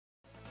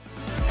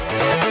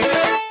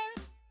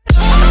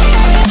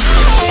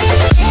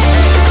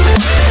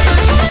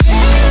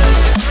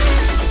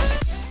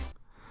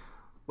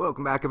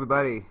Welcome back,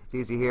 everybody. It's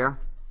Easy here.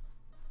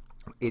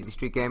 Easy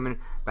Street Gaming,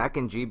 back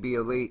in GB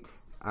Elite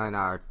on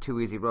our Too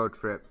Easy road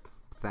trip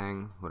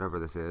thing, whatever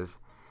this is.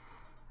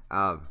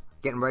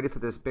 Getting ready for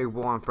this big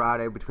war on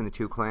Friday between the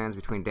two clans,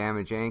 between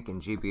Damage Inc.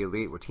 and GB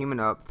Elite. We're teaming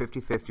up,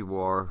 50-50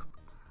 war.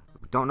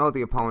 We don't know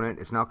the opponent.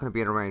 It's not going to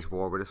be an arranged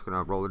war. We're just going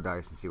to roll the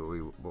dice and see what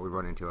we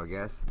run into, I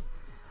guess.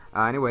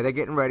 Anyway, they're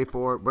getting ready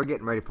for it. We're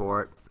getting ready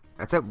for it.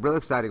 It's really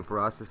exciting for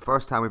us. It's the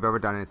first time we've ever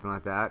done anything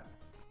like that.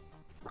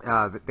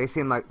 They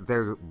seem like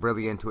they're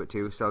really into it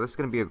too, so this is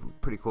going to be a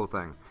pretty cool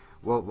thing.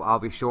 I'll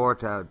be sure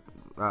to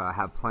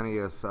have plenty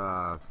of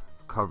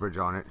coverage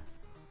on it.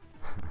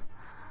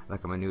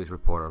 Like I'm a news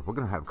reporter. We're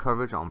going to have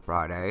coverage on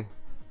Friday.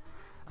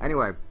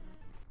 Anyway,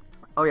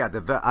 oh yeah,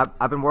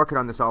 I've been working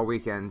on this all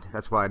weekend.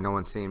 That's why no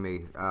one's seen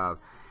me.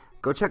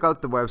 Go check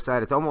out the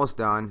website. It's almost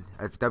done.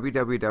 It's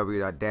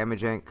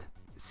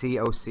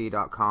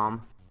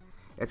www.damageinccoc.com.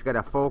 It's got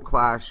a full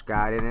clash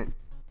guide in it,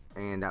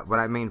 and what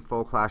I mean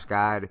full clash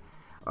guide.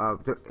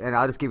 And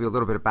I'll just give you a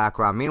little bit of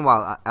background.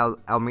 Meanwhile,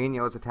 El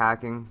Mino is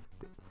attacking.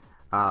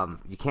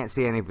 You can't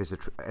see any of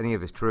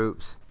his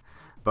troops,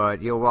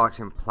 but you'll watch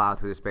him plow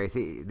through the space.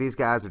 These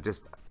guys are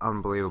just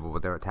unbelievable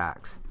with their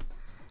attacks.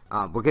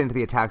 We'll get into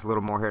the attacks a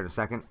little more here in a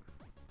second.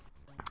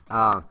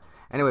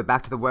 Anyway,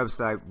 back to the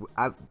website.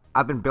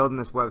 I've been building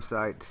this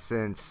website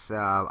since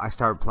I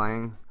started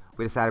playing.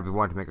 We decided we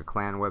wanted to make a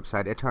clan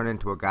website. It turned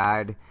into a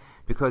guide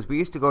because we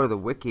used to go to the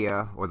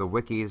Wikia or the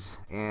wikis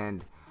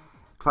and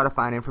try to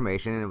find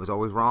information, and it was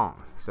always wrong.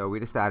 So we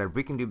decided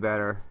we can do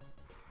better.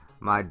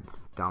 My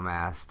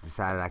dumbass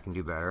decided I can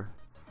do better,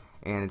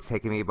 and it's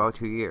taken me about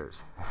 2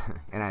 years.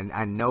 And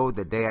I know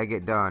the day I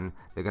get done,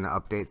 they're gonna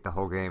update the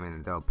whole game,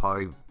 and they'll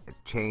probably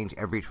change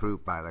every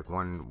troop by like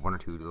one or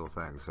two little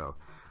things. So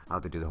I'll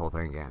have to do the whole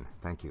thing again.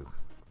 Thank you.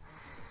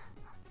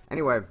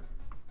 Anyway,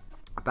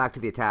 back to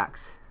the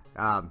attacks.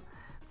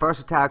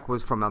 First attack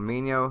was from El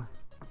Mino.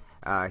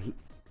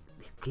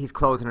 He's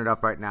closing it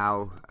up right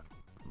now.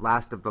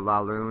 Last of the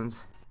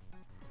Laloons.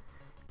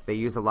 They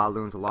use the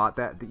Laloons a lot.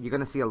 You're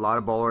gonna see a lot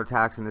of bowler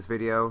attacks in this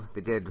video.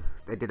 They did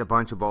a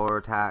bunch of bowler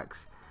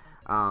attacks.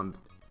 The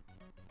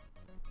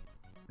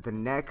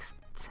next,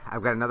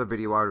 I've got another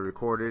video already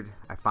recorded.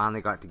 I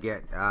finally got to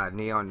get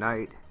Neon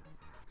Knight.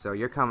 So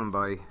you're coming,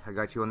 buddy. I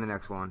got you on the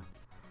next one.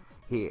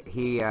 He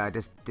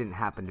just didn't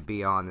happen to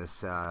be on this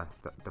the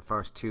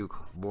first two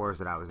wars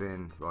that I was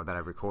in, or that I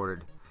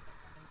recorded.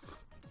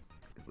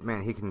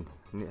 Man, he's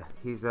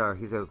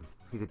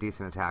a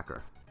decent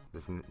attacker,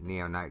 this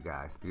Neon Knight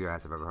guy, if you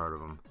guys have ever heard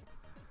of him.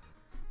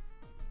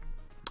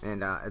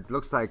 And it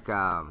looks like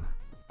the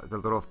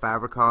little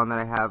favicon that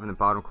I have in the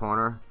bottom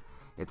corner,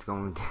 it's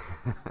going to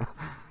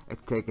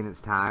it's taking its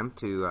time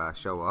to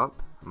show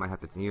up. I might have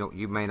to,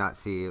 you may not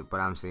see it,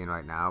 but I'm seeing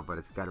right now, but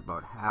it's got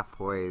about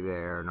halfway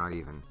there, not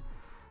even,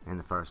 in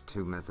the first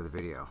 2 minutes of the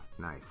video.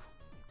 Nice.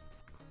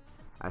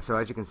 So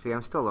as you can see,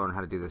 I'm still learning how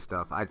to do this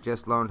stuff. I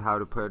just learned how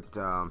to put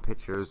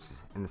pictures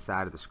in the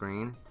side of the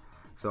screen.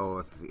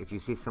 So if you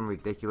see some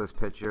ridiculous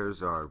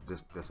pictures or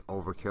just this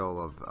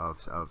overkill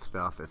of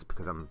stuff, it's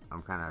because I'm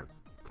kind of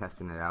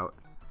testing it out.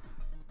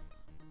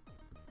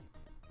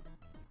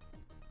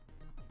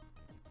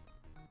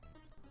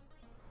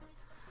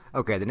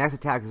 Okay, the next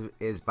attack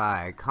is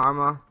by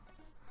Karma.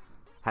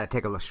 Had to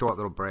take a short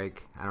little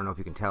break. I don't know if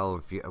you can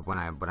tell when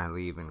I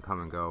leave and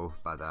come and go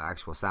by the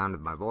actual sound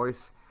of my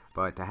voice,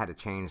 but I had to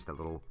change that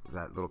little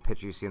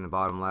picture you see in the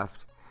bottom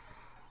left.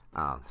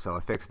 So I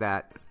fixed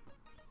that.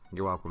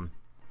 You're welcome.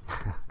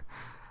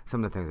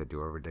 Some of the things I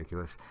do are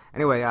ridiculous.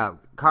 Anyway,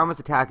 Karma's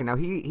attacking. Now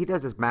he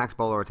does this max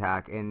bowler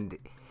attack, and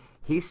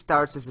he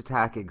starts this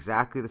attack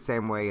exactly the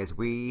same way as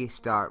we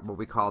start what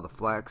we call the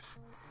flex.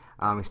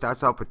 He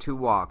starts off with two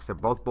walks. They're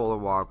both bowler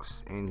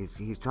walks, and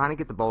he's trying to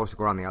get the bowlers to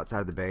go around the outside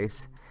of the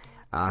base.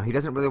 He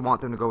doesn't really want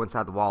them to go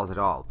inside the walls at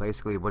all.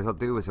 Basically, what he'll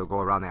do is he'll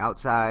go around the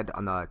outside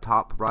on the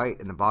top right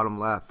and the bottom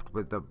left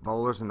with the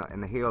bowlers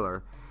and the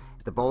healer.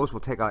 The bowlers will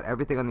take out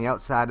everything on the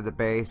outside of the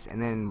base,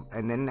 and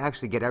then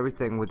actually get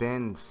everything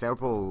within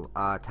several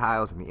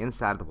tiles on the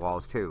inside of the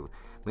walls too.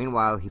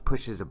 Meanwhile, he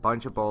pushes a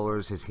bunch of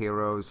bowlers, his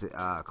heroes,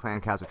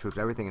 clan castle troops,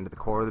 everything into the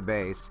core of the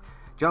base,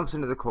 jumps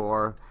into the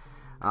core,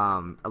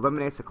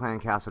 eliminates the clan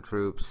castle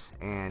troops,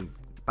 and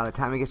by the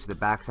time he gets to the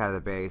back side of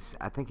the base,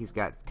 I think he's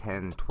got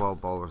 10, 12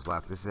 bowlers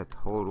left. This is a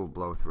total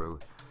blow through.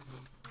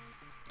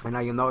 And now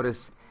you'll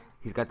notice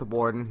he's got the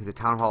warden, he's a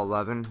Town Hall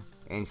 11,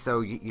 and so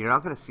you're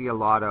not going to see a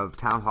lot of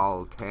Town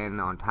Hall 10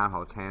 on Town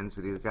Hall 10s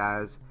with these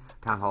guys,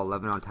 Town Hall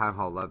 11 on Town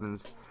Hall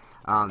 11s.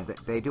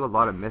 They do a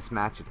lot of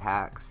mismatch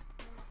attacks,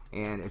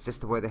 and it's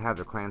just the way they have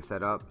their clan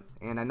set up.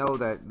 And I know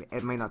that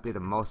it may not be the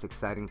most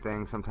exciting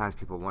thing. Sometimes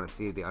people want to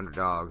see the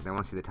underdogs. They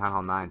want to see the Town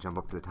Hall 9 jump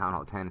up to the Town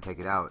Hall 10 and take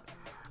it out.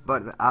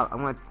 But I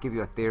want to give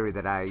you a theory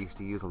that I used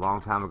to use a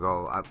long time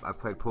ago. I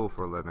played pool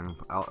for a living.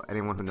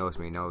 Anyone who knows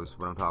me knows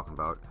what I'm talking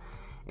about.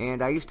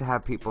 And I used to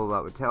have people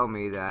that would tell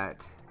me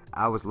that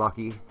I was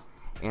lucky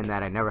and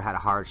that I never had a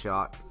hard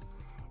shot,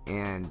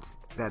 and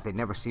that they'd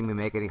never see me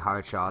make any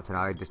hard shots, and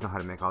I just know how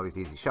to make all these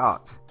easy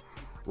shots.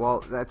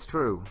 Well, that's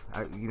true.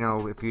 You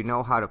know, if you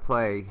know how to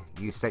play,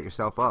 you set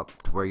yourself up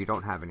to where you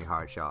don't have any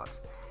hard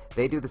shots.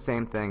 They do the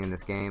same thing in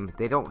this game.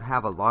 They don't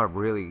have a lot of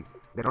really,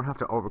 they don't have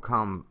to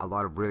overcome a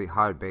lot of really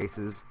hard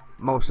bases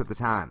most of the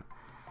time.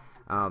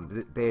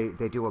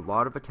 They do a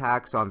lot of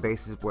attacks on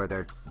bases where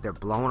they're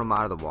blowing them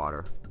out of the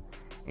water,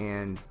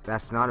 and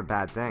that's not a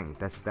bad thing.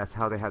 That's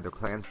how they have their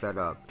clan set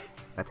up.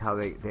 That's how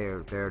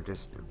they're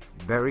just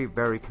very,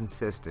 very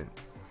consistent,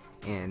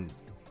 and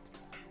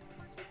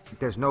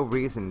there's no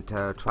reason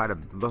to try to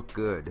look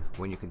good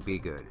when you can be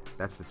good.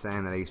 That's the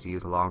saying that I used to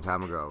use a long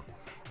time ago.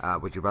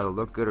 Would you rather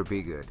look good or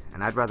be good?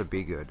 And I'd rather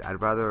be good. I'd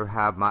rather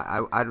have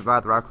I'd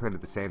rather our clan do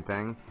the same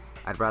thing.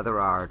 I'd rather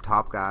our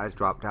top guys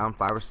drop down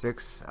 5 or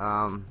 6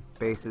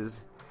 bases,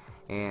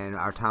 and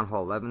our Town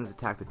Hall 11s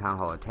attack the Town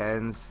Hall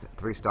 10s,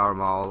 3-star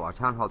them all. Our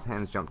Town Hall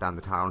 10s jump down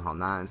the Town Hall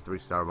 9s,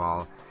 3-star them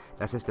all.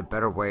 That's just a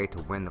better way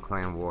to win the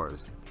clan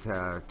wars.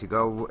 To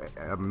go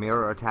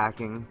mirror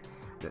attacking,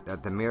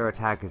 the mirror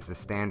attack is the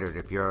standard.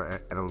 If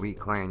you're an elite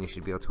clan, you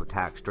should be able to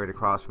attack straight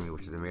across from you,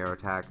 which is a mirror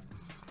attack.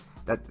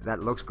 That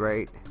looks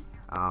great.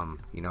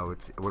 You know,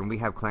 it's when we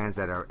have clans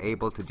that are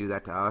able to do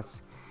that to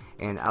us.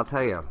 And I'll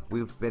tell you,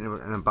 we've been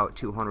in about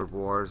 200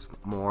 wars,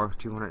 more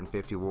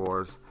 250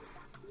 wars.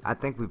 I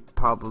think we've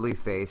probably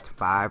faced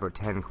 5 or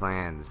 10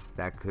 clans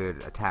that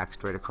could attack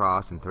straight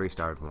across and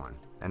 3-starred one,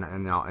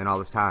 and all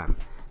this time.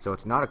 So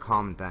it's not a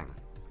common thing.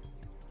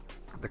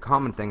 The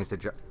common thing is to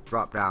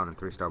drop down and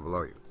 3-star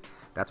below you.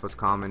 That's what's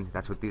common.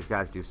 That's what these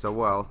guys do so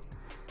well.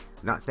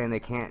 I'm not saying they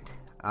can't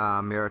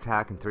mirror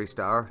attack and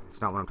 3-star.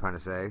 It's not what I'm trying to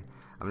say.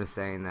 I'm just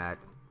saying that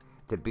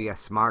to be a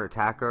smart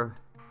attacker,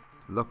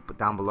 look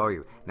down below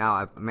you. Now,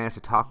 I've managed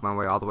to talk my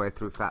way all the way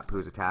through Fat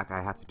Pooh's attack.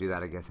 I have to do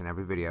that, I guess, in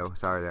every video.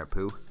 Sorry there,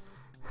 Pooh.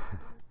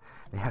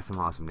 They have some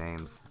awesome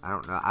names. I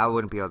don't know. I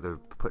wouldn't be able to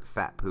put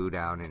Fat Pooh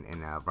down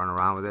and run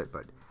around with it,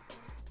 but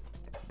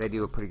they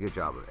do a pretty good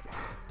job of it.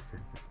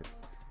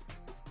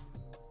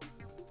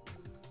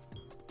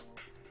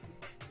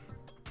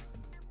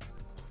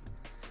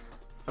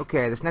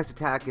 Okay, this next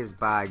attack is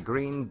by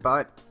Green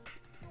Butt.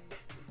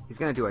 He's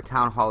going to do a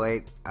Town Hall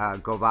 8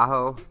 Go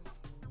Bajo,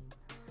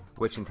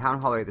 which in Town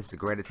Hall 8, this is a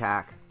great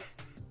attack.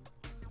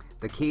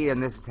 The key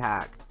in this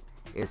attack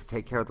is to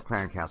take care of the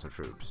clan castle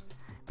troops.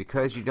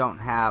 Because you don't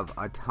have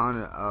a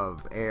ton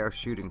of air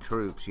shooting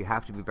troops, you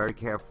have to be very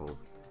careful.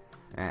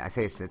 And I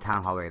say it's a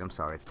Town Hall 8, I'm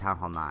sorry, it's Town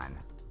Hall 9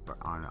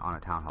 on a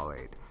Town Hall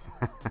 8.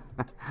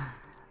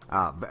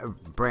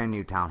 Brand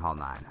new Town Hall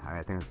 9.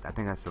 I think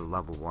that's the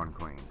level 1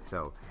 queen.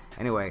 So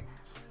anyway,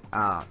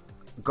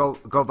 go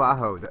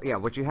Bajo. Yeah,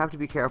 what you have to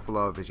be careful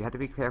of is you have to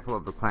be careful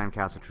of the clan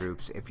castle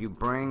troops. If you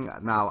bring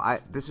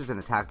this is an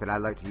attack that I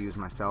like to use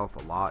myself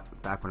a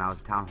lot back when I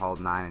was Town Hall 8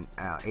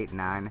 and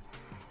 9.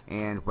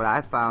 And what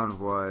I found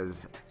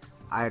was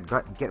I'd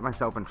get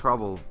myself in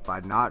trouble by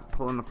not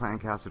pulling the clan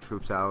castle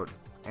troops out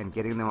and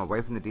getting them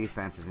away from the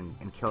defenses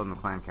and killing the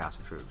clan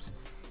castle troops.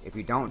 If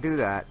you don't do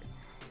that,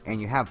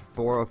 and you have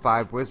 4 or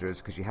 5 wizards,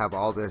 because you have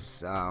all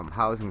this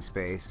housing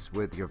space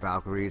with your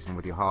Valkyries and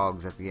with your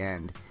hogs at the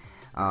end,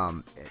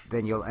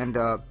 then you'll end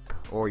up,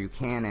 or you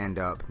can end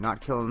up,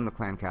 not killing the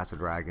clan castle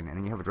dragon, and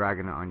then you have a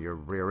dragon on your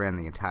rear end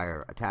the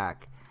entire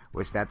attack,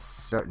 which that's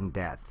certain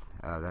death.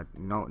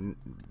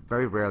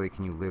 Very rarely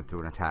can you live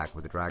through an attack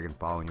with a dragon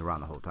following you around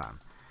the whole time.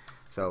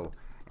 So,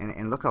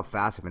 and look how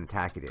fast of an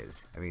attack it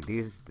is. I mean,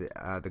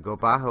 the Go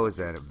Bajo is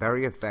a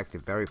very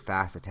effective, very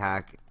fast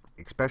attack,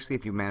 especially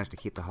if you manage to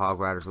keep the Hog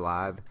Riders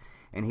alive.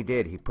 And he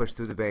did. He pushed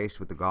through the base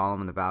with the Golem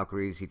and the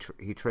Valkyries.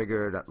 He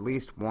triggered at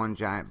least 1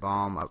 giant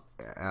bomb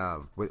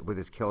with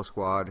his kill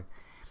squad.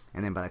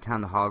 And then by the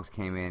time the Hogs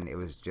came in, it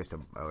was just a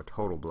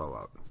total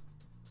blowout.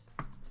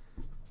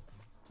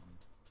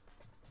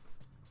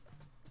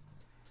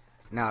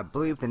 Now, I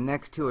believe the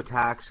next 2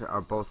 attacks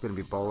are both going to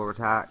be bowler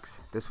attacks.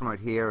 This one right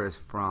here is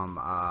from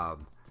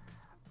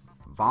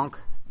Vonk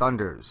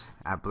Thunders.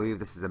 I believe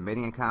this is a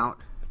mini account.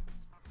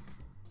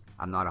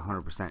 I'm not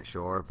 100%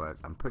 sure, but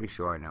I'm pretty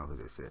sure I know who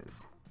this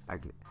is.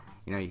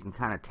 You know, you can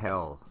kind of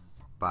tell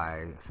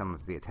by some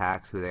of the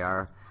attacks who they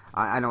are.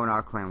 I know in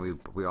our clan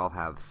we all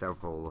have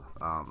several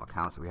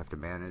accounts that we have to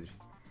manage.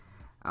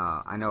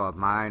 I know of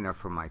mine are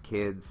from my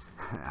kids.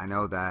 I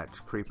know that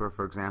Creeper,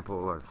 for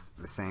example, is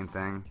the same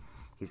thing.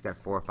 He's got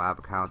 4 or 5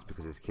 accounts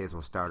because his kids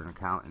will start an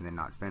account and then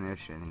not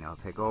finish, and then they'll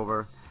take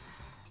over.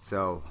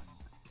 So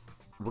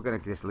we're gonna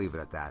just leave it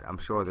at that. I'm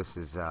sure this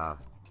is a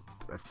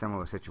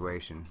similar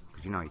situation,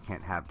 because you know you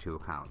can't have 2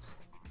 accounts,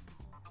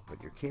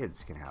 but your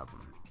kids can have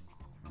them,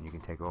 and you can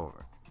take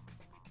over.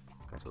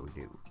 That's what we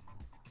do.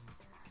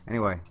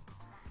 Anyway,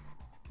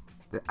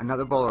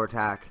 another bowler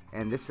attack,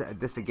 and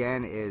this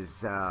again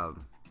is a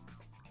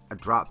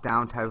drop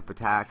down type of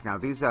attack. Now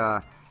these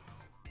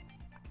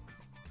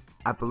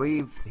I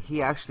believe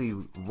he actually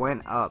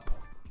went up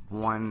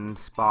 1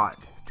 spot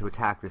to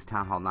attack this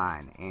Town Hall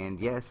 9, and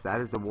yes, that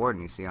is the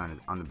warden you see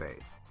on the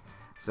base.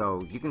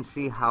 So you can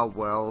see how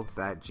well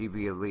that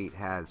GB Elite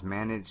has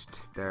managed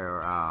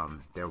their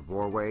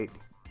war weight.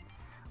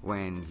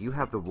 When you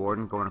have the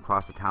warden going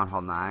across the Town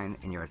Hall 9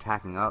 and you're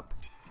attacking up,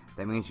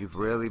 that means you've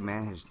really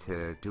managed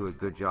to do a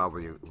good job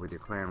with your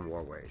clan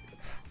war weight.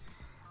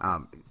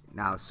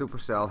 Now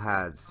Supercell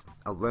has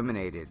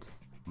eliminated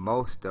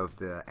most of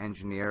the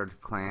engineered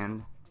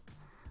clan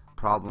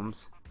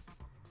problems,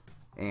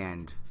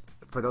 and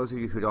for those of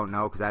you who don't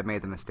know, because I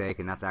made the mistake,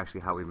 and that's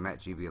actually how we met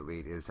GB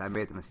Elite, is I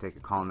made the mistake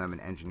of calling them an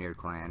engineered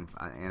clan,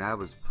 and I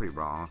was pretty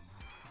wrong.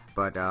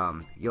 But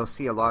you'll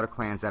see a lot of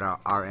clans that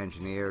are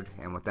engineered,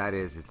 and what that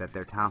is that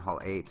they're Town Hall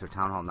 8s or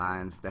Town Hall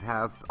 9s that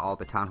have all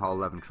the Town Hall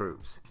 11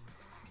 troops.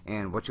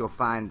 And what you'll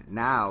find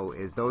now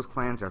is those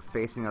clans are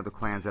facing other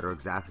clans that are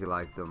exactly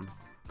like them,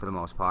 for the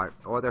most part,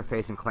 or they're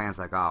facing clans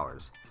like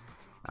ours.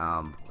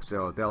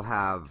 So they'll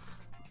have,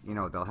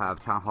 they'll have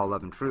Town Hall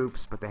 11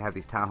 troops, but they have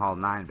these Town Hall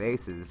 9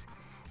 bases,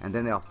 and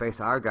then they'll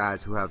face our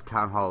guys who have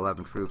Town Hall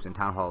 11 troops and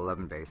Town Hall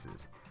 11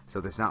 bases. So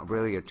there's not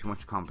really too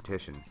much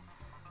competition.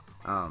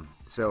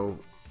 So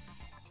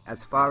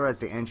as far as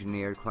the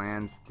engineered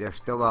clans, they're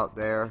still out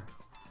there.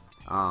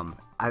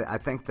 I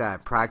think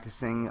that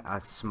practicing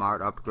a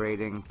smart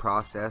upgrading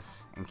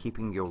process and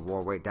keeping your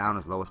war weight down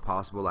as low as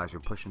possible as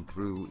you're pushing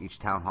through each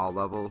town hall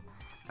level,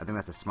 I think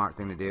that's a smart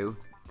thing to do.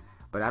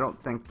 But I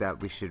don't think that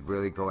we should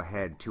really go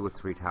ahead 2 or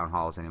 3 town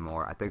halls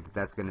anymore. I think that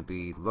that's going to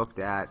be looked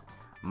at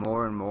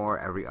more and more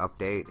every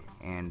update,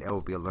 and it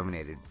will be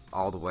eliminated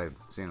all the way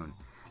soon.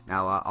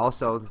 Now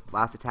also,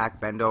 last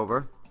attack, Bend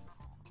Over.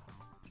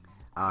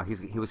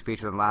 He was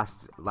featured in the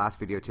last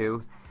video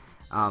too.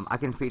 I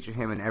can feature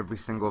him in every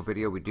single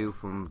video we do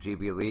from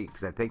GB Elite,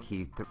 because I think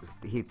he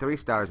 3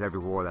 stars every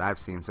war that I've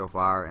seen so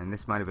far, and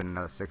this might have been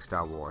another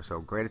 6-star war.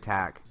 So great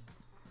attack.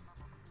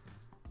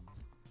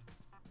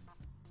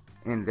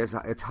 And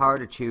it's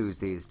hard to choose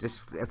these.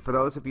 Just for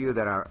those of you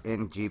that are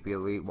in GB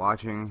Elite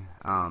watching,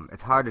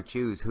 it's hard to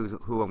choose whose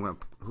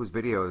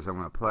videos I'm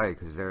gonna play,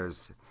 because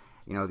there's,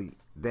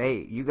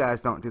 you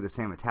guys don't do the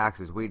same attacks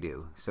as we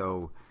do.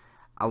 So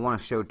I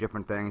want to show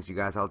different things. You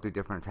guys all do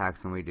different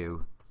attacks than we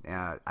do.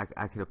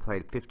 I could have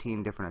played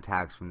 15 different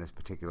attacks from this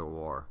particular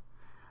war.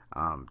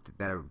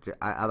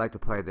 I like to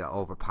play the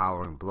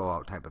overpowering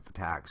blowout type of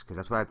attacks, because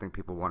that's what I think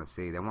people want to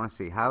see. They want to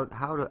see how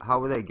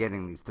are they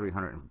getting these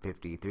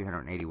 350,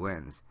 380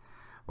 wins.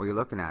 Well, you're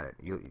looking at it.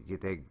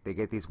 They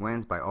get these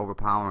wins by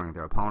overpowering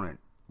their opponent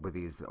with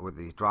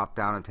these drop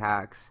down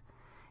attacks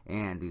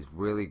and these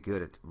really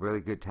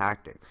good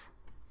tactics.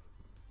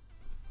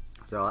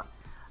 So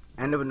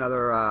end of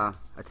another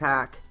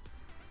attack.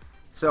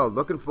 So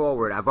looking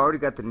forward, I've already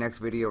got the next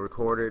video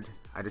recorded.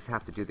 I just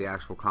have to do the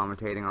actual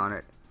commentating on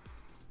it.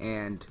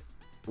 And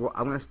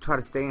I'm going to try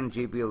to stay in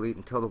GB Elite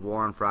until the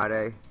war on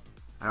Friday.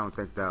 I don't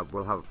think that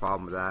we'll have a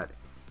problem with that.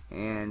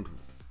 And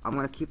I'm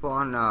going to keep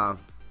on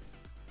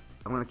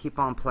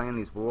playing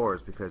these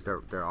wars, because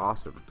they're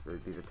awesome.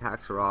 These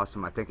attacks are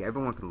awesome. I think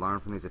everyone can learn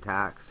from these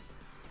attacks.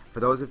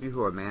 For those of you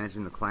who are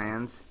managing the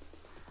clans,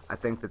 I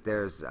think that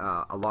there's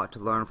a lot to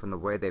learn from the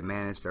way they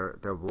manage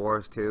their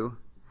wars too.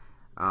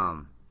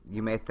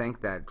 You may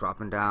think that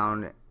dropping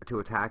down to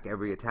attack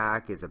every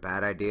attack is a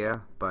bad idea,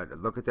 but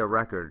look at their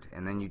record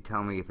and then you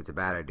tell me if it's a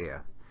bad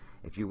idea.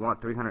 If you want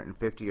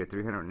 350 or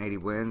 380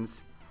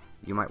 wins,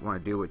 you might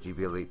want to do what GB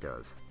Elite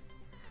does.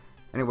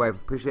 Anyway,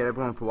 appreciate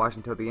everyone for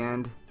watching till the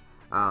end.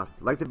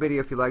 Like the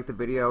video if you like the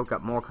video.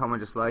 Got more coming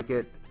just like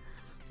it.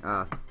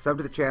 Sub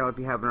to the channel if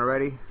you haven't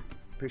already.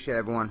 Appreciate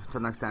everyone.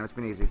 Until next time, it's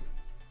been easy.